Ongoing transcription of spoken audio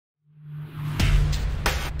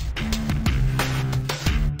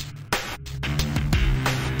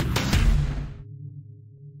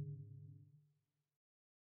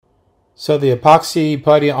So the epoxy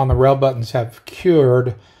putty on the rail buttons have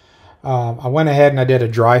cured. I went ahead and I did a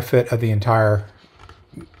dry fit of the entire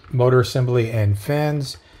motor assembly and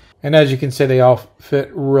fins. And as you can see, they all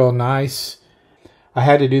fit real nice. I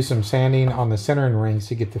had to do some sanding on the centering rings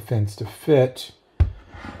to get the fins to fit.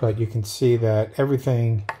 But you can see that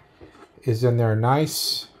everything is in there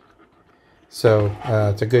nice. So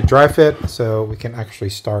it's a good dry fit, so we can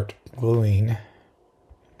actually start gluing.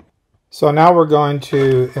 So now we're going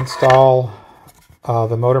to install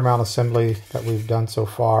the motor mount assembly that we've done so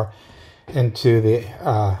far into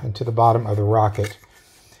the bottom of the rocket.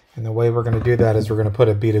 And the way we're going to do that is we're going to put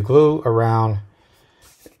a bead of glue around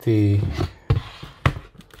the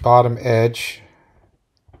bottom edge,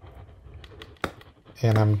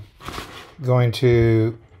 and I'm going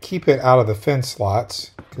to keep it out of the fin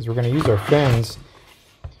slots because we're going to use our fins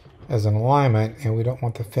as an alignment, and we don't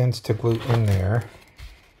want the fins to glue in there.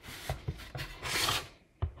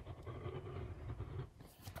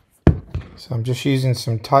 So I'm just using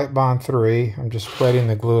some Tight Bond 3. I'm just spreading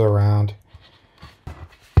the glue around.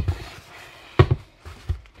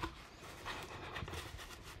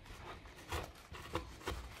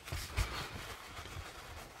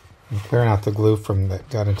 I'm clearing out the glue from that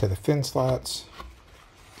got into the fin slots.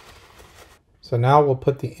 So now we'll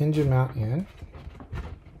put the engine mount in.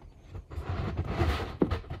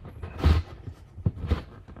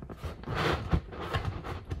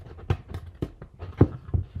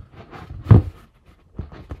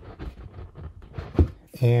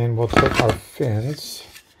 And we'll take our fins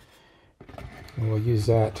and we'll use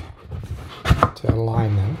that to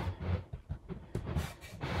align them.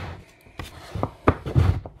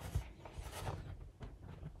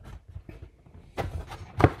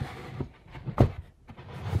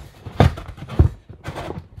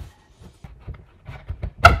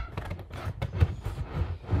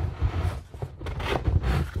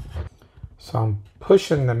 So I'm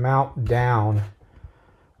pushing the mount down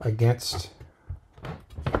against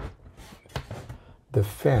the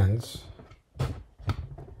fins.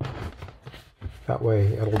 That way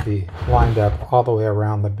it'll be lined up all the way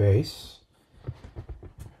around the base.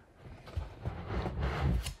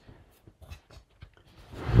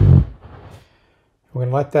 We're going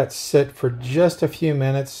to let that sit for just a few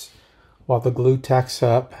minutes while the glue tacks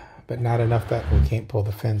up, but not enough that we can't pull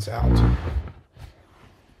the fins out.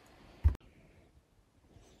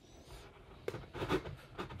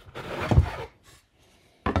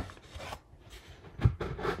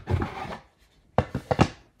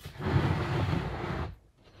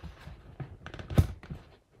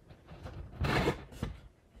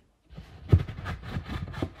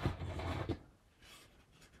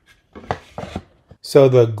 So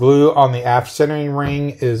the glue on the aft centering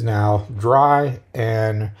ring is now dry,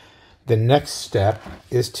 and the next step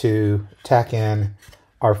is to tack in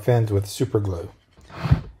our fins with super glue.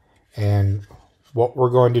 And what we're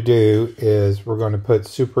going to do is we're going to put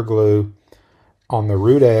super glue on the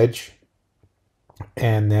root edge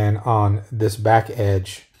and then on this back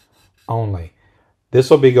edge only. This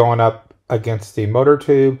will be going up against the motor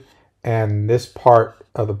tube, and this part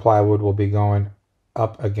of the plywood will be going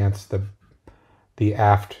up against the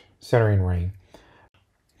aft centering ring.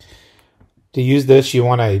 To use this, you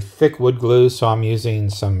want a thick wood glue, so I'm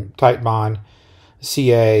using some Tight Bond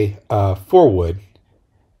CA 4 wood,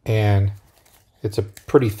 and it's a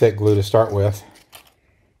pretty thick glue to start with.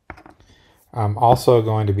 I'm also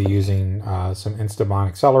going to be using some Instabond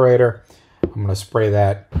accelerator. I'm going to spray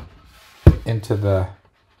that into the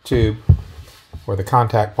tube where the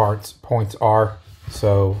contact points are,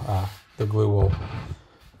 so the glue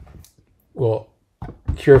will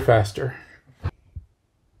cure faster.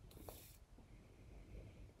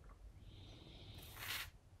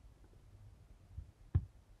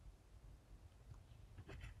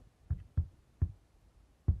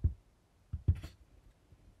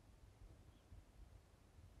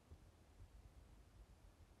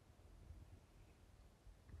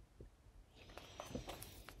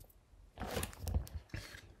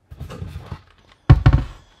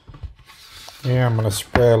 Yeah, I'm going to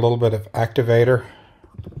spray a little bit of activator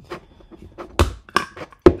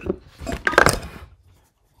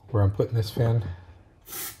where I'm putting this fin.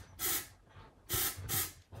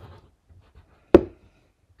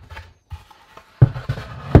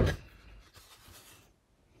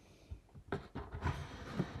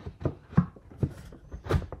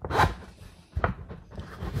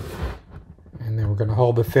 And then we're going to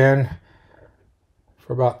hold the fin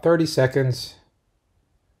for about 30 seconds.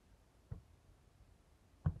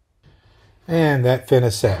 And that fin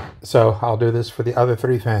is set. So I'll do this for the other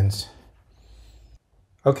 3 fins.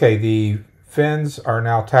 Okay, the fins are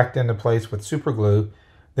now tacked into place with super glue.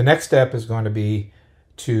 The next step is going to be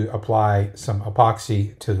to apply some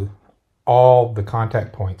epoxy to all the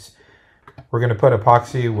contact points. We're going to put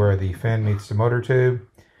epoxy where the fin meets the motor tube,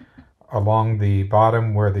 along the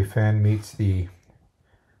bottom where the fin meets the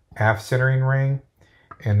aft centering ring,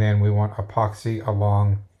 and then we want epoxy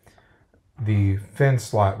along the fin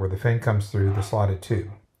slot where the fin comes through the slotted tube.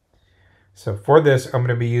 So for this, I'm going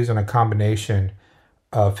to be using a combination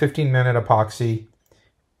of 15-minute epoxy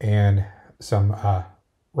and some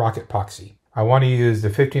rocket epoxy. I want to use the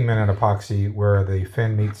 15-minute epoxy where the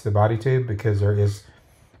fin meets the body tube because there is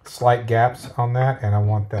slight gaps on that, and I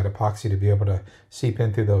want that epoxy to be able to seep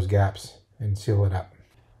in through those gaps and seal it up.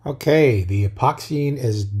 Okay, the epoxying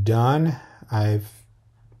is done. I've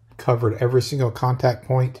covered every single contact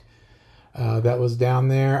point that was down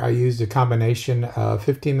there. I used a combination of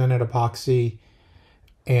 15-minute epoxy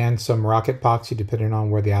and some rocket epoxy depending on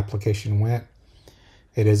where the application went.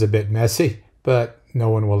 It is a bit messy, but no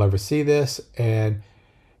one will ever see this, and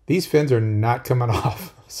these fins are not coming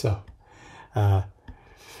off. So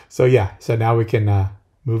yeah, so now we can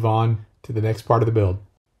move on to the next part of the build.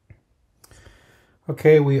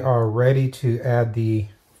 Okay, we are ready to add the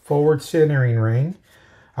forward centering ring.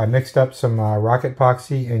 I mixed up some rocket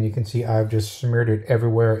epoxy, and you can see I've just smeared it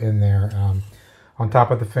everywhere in there, on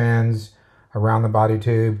top of the fins, around the body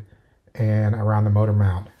tube, and around the motor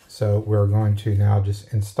mount. So we're going to now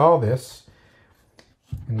just install this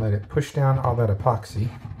and let it push down all that epoxy.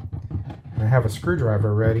 And I have a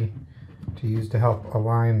screwdriver ready to use to help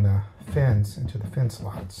align the fins into the fin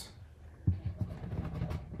slots.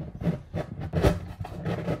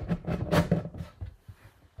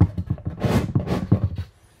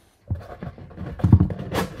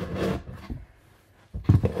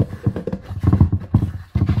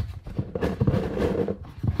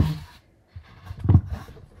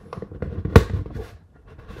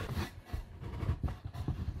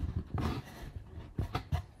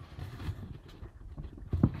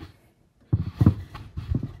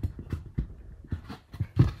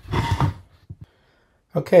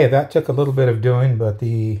 Okay, that took a little bit of doing, but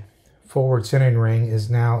the forward centering ring is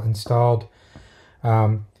now installed.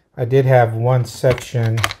 I did have one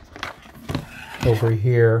section over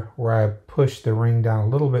here where I pushed the ring down a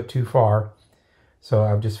little bit too far, so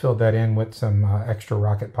I've just filled that in with some extra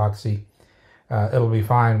rocket epoxy. It'll be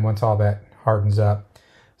fine once all that hardens up.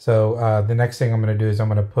 So the next thing I'm going to do is I'm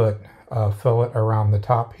going to put a fillet around the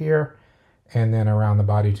top here and then around the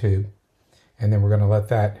body tube, and then we're going to let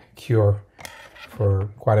that cure for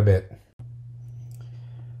quite a bit.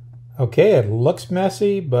 Okay, it looks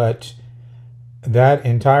messy, but that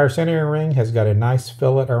entire centering ring has got a nice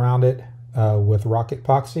fillet around it with rocket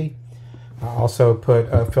epoxy. I also put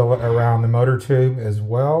a fillet around the motor tube as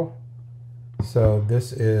well. So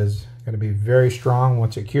this is going to be very strong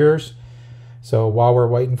once it cures. So while we're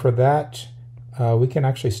waiting for that, we can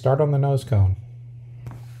actually start on the nose cone.